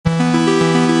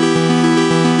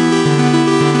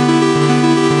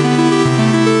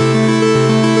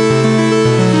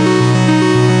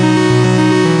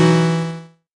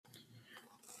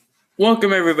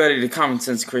Welcome everybody to Common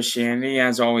Sense Christianity.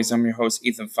 As always, I'm your host,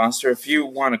 Ethan Foster. If you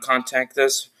want to contact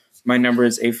us, my number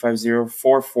is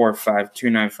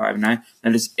 850-445-2959.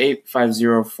 That is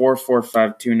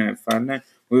 850-445-2959.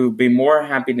 We will be more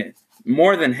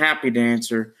than happy to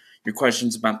answer your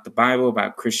questions about the Bible,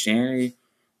 about Christianity,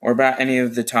 or about any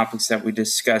of the topics that we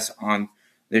discuss on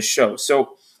this show.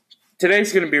 So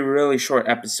today's going to be a really short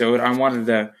episode. I wanted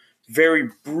to very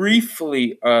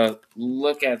briefly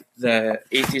look at the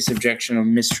atheist objection of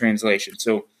mistranslation.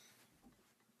 So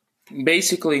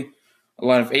basically, a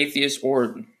lot of atheists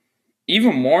or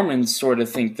even Mormons sort of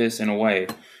think this in a way,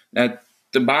 that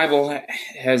the Bible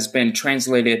has been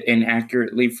translated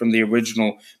inaccurately from the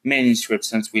original manuscript,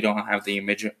 since we don't have the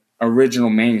original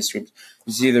manuscript.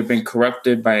 It's either been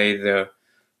corrupted by the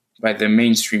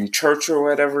mainstream church or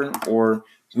whatever, or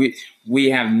we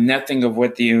have nothing of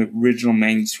what the original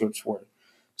manuscripts were.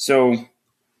 So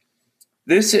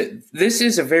this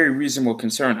is a very reasonable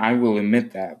concern. I will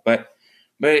admit that, but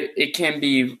it can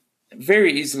be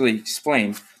very easily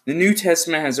explained. The New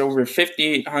Testament has over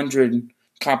 5,800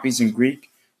 copies in Greek,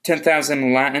 10,000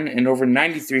 in Latin, and over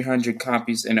 9,300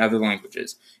 copies in other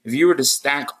languages. If you were to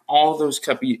stack all those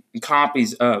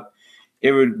copies up,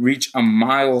 it would reach a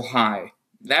mile high.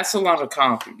 That's a lot of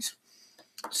copies.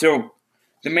 So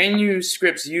the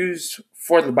manuscripts used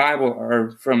for the Bible are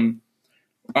from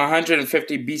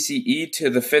 150 BCE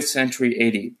to the 5th century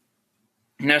AD.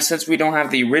 Now, since we don't have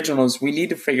the originals, we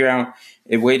need to figure out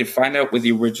a way to find out what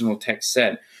the original text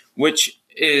said, which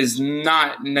is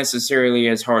not necessarily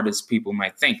as hard as people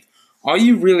might think. All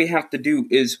you really have to do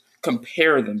is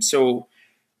compare them. So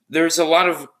there's a lot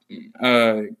of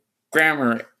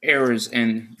grammar errors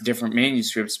in different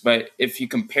manuscripts, but if you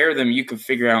compare them, you can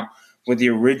figure out what the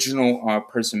original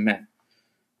person meant.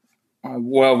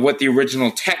 What the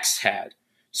original text had.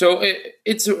 So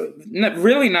it's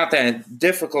really not that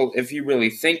difficult if you really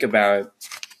think about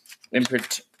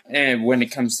it when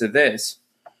it comes to this.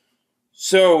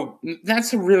 So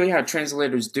that's really how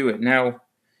translators do it. Now,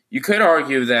 you could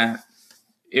argue that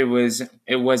it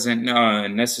wasn't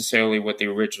necessarily what the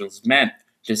originals meant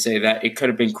to say, that it could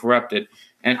have been corrupted.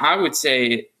 And I would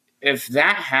say if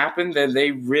that happened, then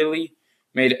they really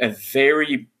made a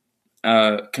very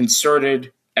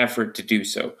concerted effort to do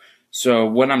so. So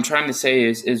what I'm trying to say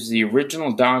is the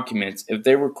original documents, if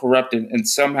they were corrupted and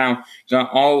somehow got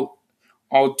all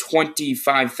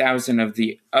 25,000 of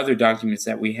the other documents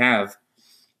that we have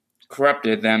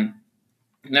corrupted, then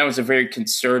that was a very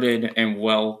concerted and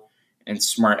and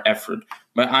smart effort.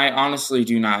 But I honestly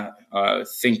do not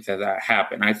think that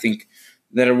happened. I think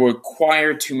that it would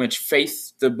require too much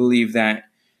faith to believe that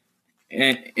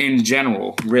in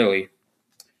general, really.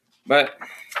 But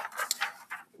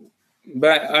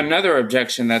another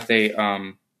objection that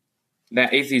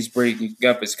that atheists bring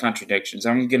up is contradictions.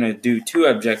 I'm going to do two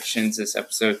objections this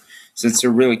episode since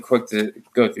they're really quick to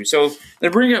go through. So they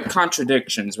bring up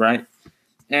contradictions, right?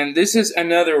 And this is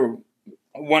another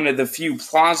one of the few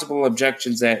plausible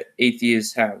objections that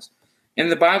atheists have. In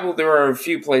the Bible, there are a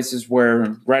few places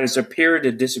where writers appear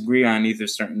to disagree on either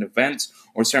certain events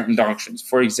or certain doctrines.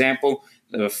 For example,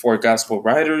 the four gospel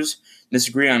writers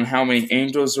disagree on how many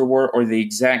angels there were or the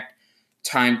exact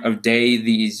time of day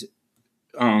these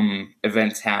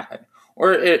events happen.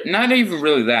 Or not even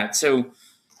really that. So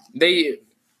they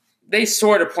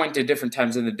sort of point to different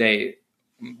times of the day,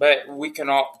 but we can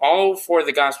all four of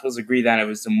the gospels agree that it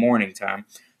was the morning time,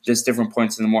 just different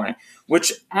points in the morning,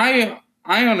 which I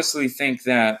honestly think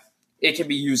that it can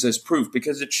be used as proof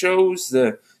because it shows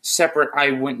the separate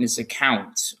eyewitness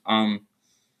accounts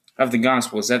of the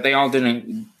Gospels, that they all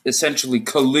didn't essentially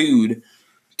collude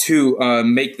to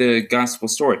make the Gospel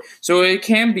story. So it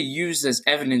can be used as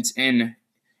evidence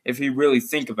if you really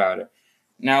think about it.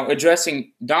 Now,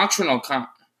 addressing doctrinal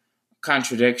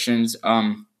contradictions,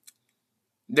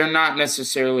 they're not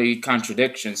necessarily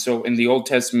contradictions. So in the Old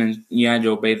Testament, you had to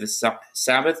obey the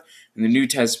Sabbath. In the New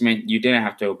Testament, you didn't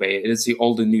have to obey it. It's the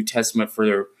Old and New Testament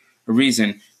for a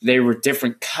reason. They were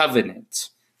different covenants.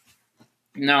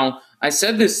 Now, I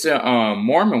said this to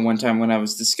Mormon one time when I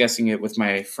was discussing it with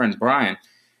my friend Brian,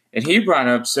 and he brought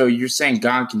up, so you're saying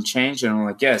God can change? And I'm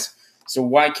like, yes. So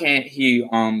why can't he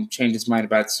change his mind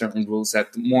about certain rules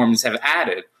that the Mormons have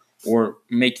added or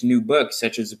make new books,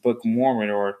 such as the Book of Mormon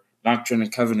or Doctrine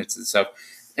and Covenants and stuff?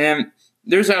 And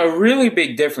there's a really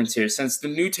big difference here, since the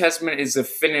New Testament is a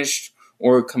finished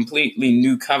or completely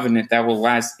new covenant that will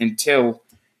last until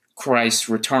Christ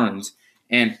returns.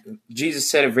 And Jesus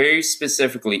said it very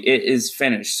specifically, it is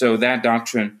finished. So that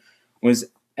doctrine was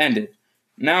ended.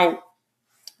 Now,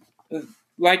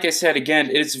 like I said again,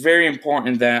 it's very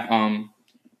important that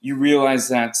you realize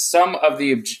that some of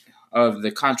the of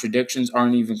the contradictions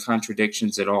aren't even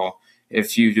contradictions at all.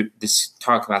 If you just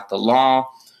talk about the law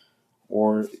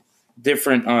or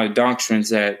different doctrines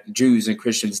that Jews and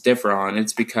Christians differ on,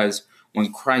 it's because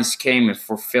when Christ came and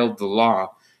fulfilled the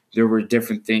law, there were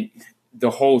different things.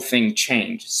 The whole thing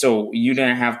changed. So you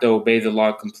didn't have to obey the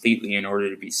law completely in order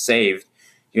to be saved.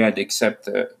 You had to accept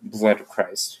the blood of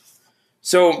Christ.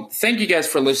 So thank you guys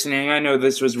for listening. I know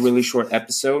this was a really short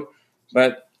episode,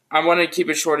 but I want to keep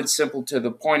it short and simple to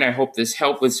the point. I hope this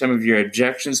helped with some of your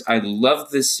objections. I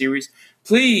love this series.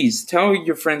 Please tell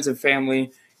your friends and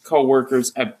family,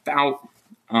 co-workers about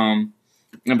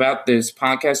this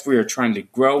podcast. We are trying to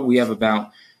grow. We have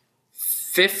about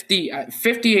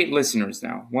 58 listeners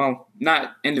now. Well,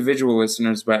 not individual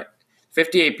listeners, but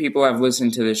 58 people have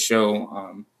listened to this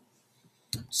show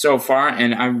so far,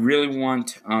 and I really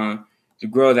want to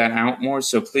grow that out more.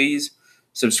 So please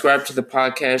subscribe to the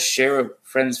podcast, share it with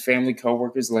friends, family,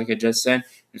 coworkers, like I just said.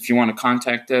 If you want to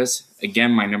contact us,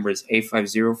 again, my number is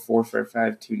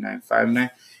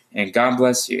 850-455-2959. And God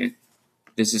bless you.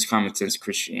 This is Common Sense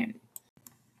Christianity.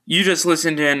 You just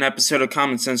listened to an episode of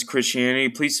Common Sense Christianity.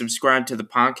 Please subscribe to the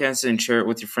podcast and share it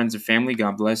with your friends and family.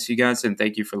 God bless you guys, and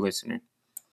thank you for listening.